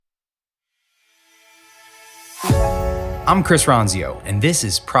I'm Chris Ronzio, and this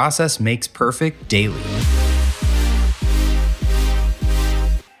is Process Makes Perfect Daily.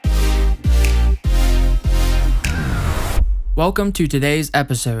 Welcome to today's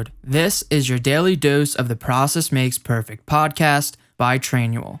episode. This is your daily dose of the Process Makes Perfect podcast by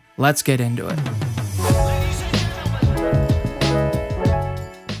Trainual. Let's get into it.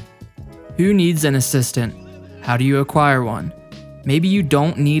 Who needs an assistant? How do you acquire one? Maybe you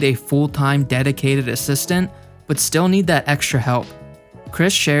don't need a full-time dedicated assistant, but still need that extra help.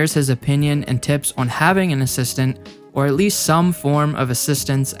 Chris shares his opinion and tips on having an assistant, or at least some form of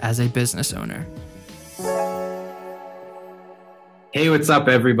assistance as a business owner. Hey, what's up,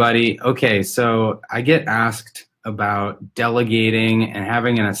 everybody? Okay, so I get asked about delegating and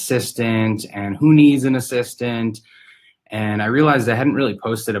having an assistant and who needs an assistant. And I realized I hadn't really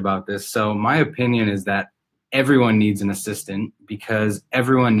posted about this. So my opinion is that everyone needs an assistant because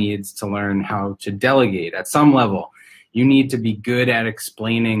everyone needs to learn how to delegate at some level. You need to be good at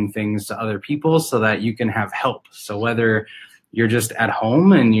explaining things to other people so that you can have help. So whether you're just at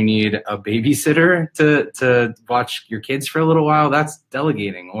home and you need a babysitter to watch your kids for a little while, that's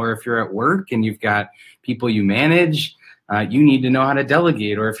delegating. Or if you're at work and you've got people you manage, you need to know how to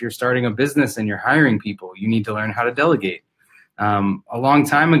delegate. Or if you're starting a business and you're hiring people, you need to learn how to delegate. A long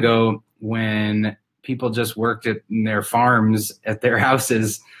time ago, when people just worked at their farms, at their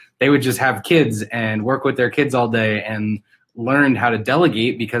houses, they would just have kids and work with their kids all day and learned how to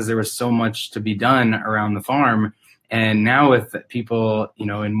delegate because there was so much to be done around the farm. And now with people,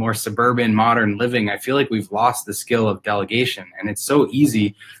 in more suburban modern living, I feel like we've lost the skill of delegation. And it's so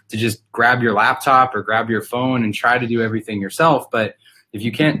easy to just grab your laptop or grab your phone and try to do everything yourself. But if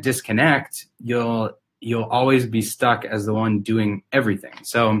you can't disconnect, you'll always be stuck as the one doing everything.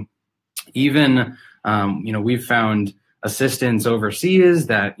 So even, we've found assistants overseas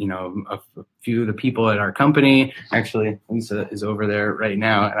that, a few of the people at our company, actually Lisa is over there right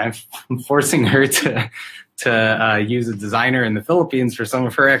now, and I'm forcing her to use a designer in the Philippines for some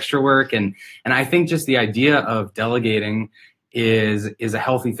of her extra work. And I think just the idea of delegating is a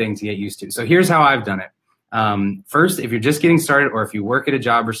healthy thing to get used to. So here's how I've done it. First, if you're just getting started or if you work at a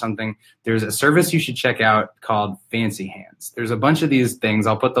job or something, there's a service you should check out called Fancy Hands. There's a bunch of these things.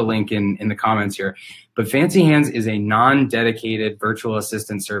 I'll put the link in the comments here. But Fancy Hands is a non-dedicated virtual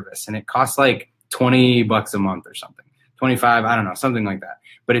assistant service, and it costs like $20 a month or something. 25, I don't know, something like that.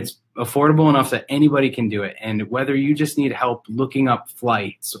 But it's affordable enough that anybody can do it. And whether you just need help looking up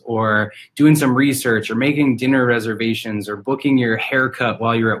flights or doing some research or making dinner reservations or booking your haircut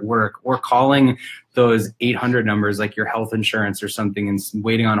while you're at work or calling those 800 numbers like your health insurance or something and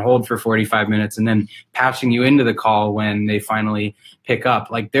waiting on hold for 45 minutes and then patching you into the call when they finally pick up.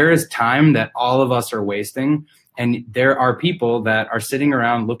 Like, there is time that all of us are wasting. And there are people that are sitting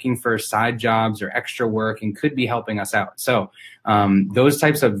around looking for side jobs or extra work and could be helping us out. So those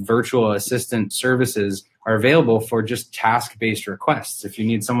types of virtual assistant services are available for just task-based requests. If you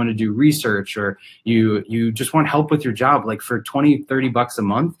need someone to do research or you just want help with your job, like for $20-$30 a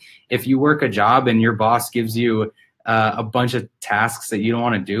month, if you work a job and your boss gives you a bunch of tasks that you don't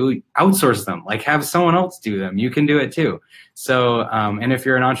want to do, outsource them, like have someone else do them. You can do it too. So, and if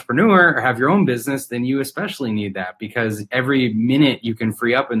you're an entrepreneur or have your own business, then you especially need that because every minute you can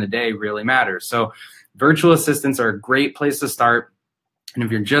free up in the day really matters. So virtual assistants are a great place to start. And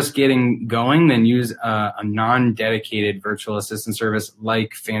if you're just getting going, then use a non-dedicated virtual assistant service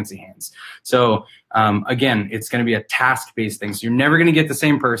like Fancy Hands. So again, it's going to be a task-based thing. So you're never going to get the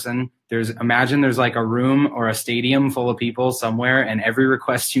same person. Imagine there's like a room or a stadium full of people somewhere, and every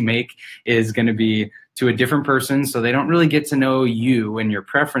request you make is going to be to a different person. So they don't really get to know you and your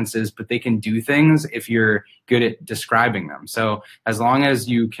preferences, but they can do things if you're good at describing them. So as long as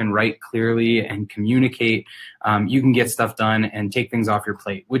you can write clearly and communicate, you can get stuff done and take things off your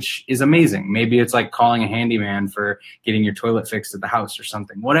plate, which is amazing. Maybe it's like calling a handyman for getting your toilet fixed at the house or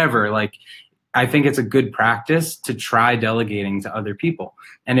something, whatever. Like, I think it's a good practice to try delegating to other people.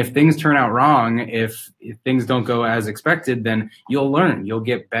 And if things turn out wrong, if things don't go as expected, then you'll learn. You'll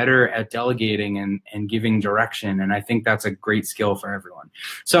get better at delegating and giving direction. And I think that's a great skill for everyone.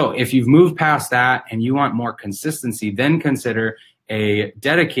 So if you've moved past that and you want more consistency, then consider a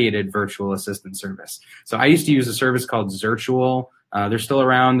dedicated virtual assistant service. So I used to use a service called Zirtual. They're still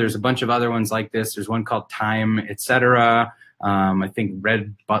around. There's a bunch of other ones like this. There's one called Time, etc. I think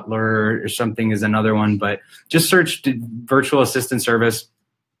Red Butler or something is another one, but just search virtual assistant service.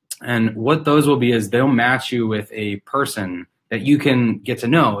 And what those will be is they'll match you with a person that you can get to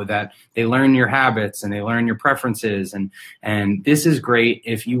know, that they learn your habits and they learn your preferences. And this is great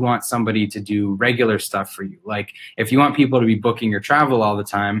if you want somebody to do regular stuff for you. Like if you want people to be booking your travel all the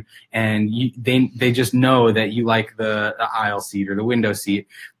time and they just know that you like the aisle seat or the window seat,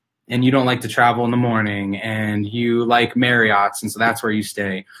 and you don't like to travel in the morning, and you like Marriott's, and so that's where you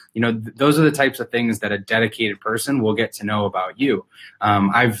stay. Those are the types of things that a dedicated person will get to know about you.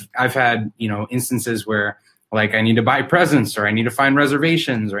 I've had, instances where like I need to buy presents, or I need to find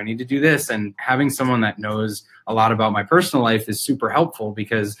reservations, or I need to do this. And having someone that knows a lot about my personal life is super helpful,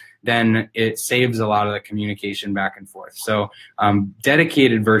 because then it saves a lot of the communication back and forth. So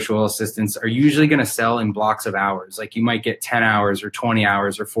dedicated virtual assistants are usually going to sell in blocks of hours. Like you might get 10 hours or 20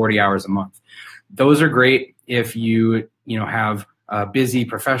 hours or 40 hours a month. Those are great if you have a busy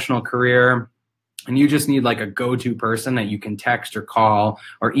professional career and you just need like a go-to person that you can text or call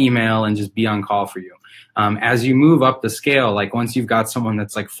or email and just be on call for you. As you move up the scale, like once you've got someone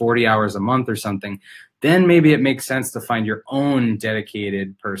that's like 40 hours a month or something, then maybe it makes sense to find your own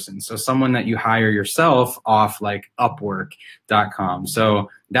dedicated person. So someone that you hire yourself off like Upwork.com. So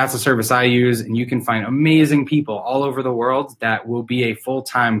that's a service I use, and you can find amazing people all over the world that will be a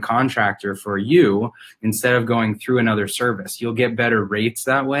full-time contractor for you instead of going through another service. You'll get better rates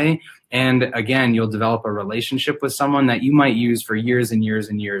that way. And again, you'll develop a relationship with someone that you might use for years and years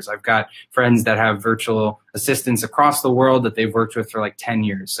and years. I've got friends that have virtual assistants across the world that they've worked with for like 10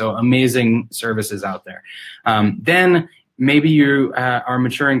 years. So amazing services out there. Then maybe you are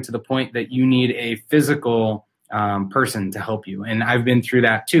maturing to the point that you need a physical person to help you. And I've been through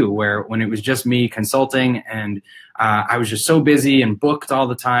that too, where when it was just me consulting and I was just so busy and booked all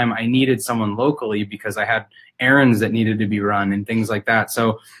the time, I needed someone locally because I had errands that needed to be run and things like that.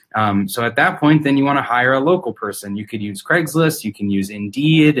 So at that point, then you want to hire a local person. You could use Craigslist, you can use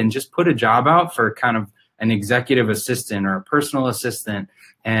Indeed, and just put a job out for kind of an executive assistant or a personal assistant.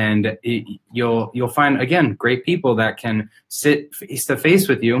 And you'll find, again, great people that can sit face to face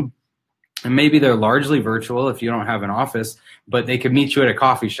with you. And maybe they're largely virtual if you don't have an office, but they could meet you at a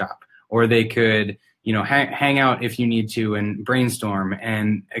coffee shop, or they could, hang out if you need to and brainstorm.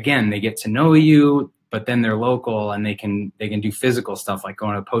 And again, they get to know you, but then they're local and they can do physical stuff like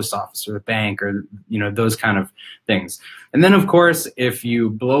going to the post office or the bank or, those kind of things. And then of course, if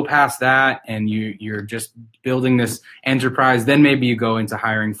you blow past that and you're just building this enterprise, then maybe you go into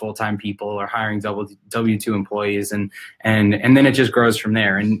hiring full-time people or hiring W-2 employees and then it just grows from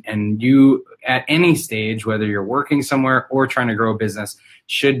there. And you at any stage, whether you're working somewhere or trying to grow a business,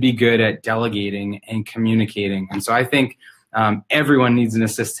 should be good at delegating and communicating. And so I think everyone needs an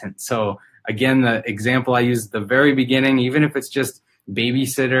assistant. So again, the example I used at the very beginning, even if it's just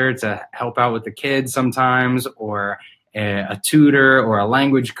babysitter to help out with the kids sometimes, or a tutor or a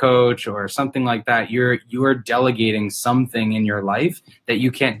language coach or something like that, you are delegating something in your life that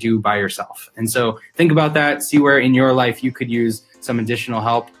you can't do by yourself. And so think about that, see where in your life you could use some additional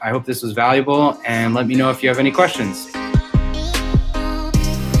help. I hope this was valuable, and let me know if you have any questions.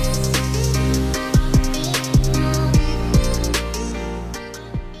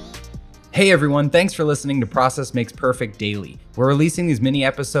 Hey everyone, thanks for listening to Process Makes Perfect Daily. We're releasing these mini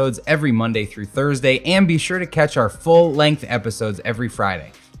episodes every Monday through Thursday, and be sure to catch our full-length episodes every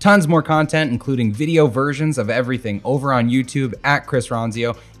Friday. Tons more content, including video versions of everything, over on YouTube at Chris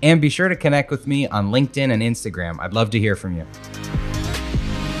Ronzio, and be sure to connect with me on LinkedIn and Instagram. I'd love to hear from you.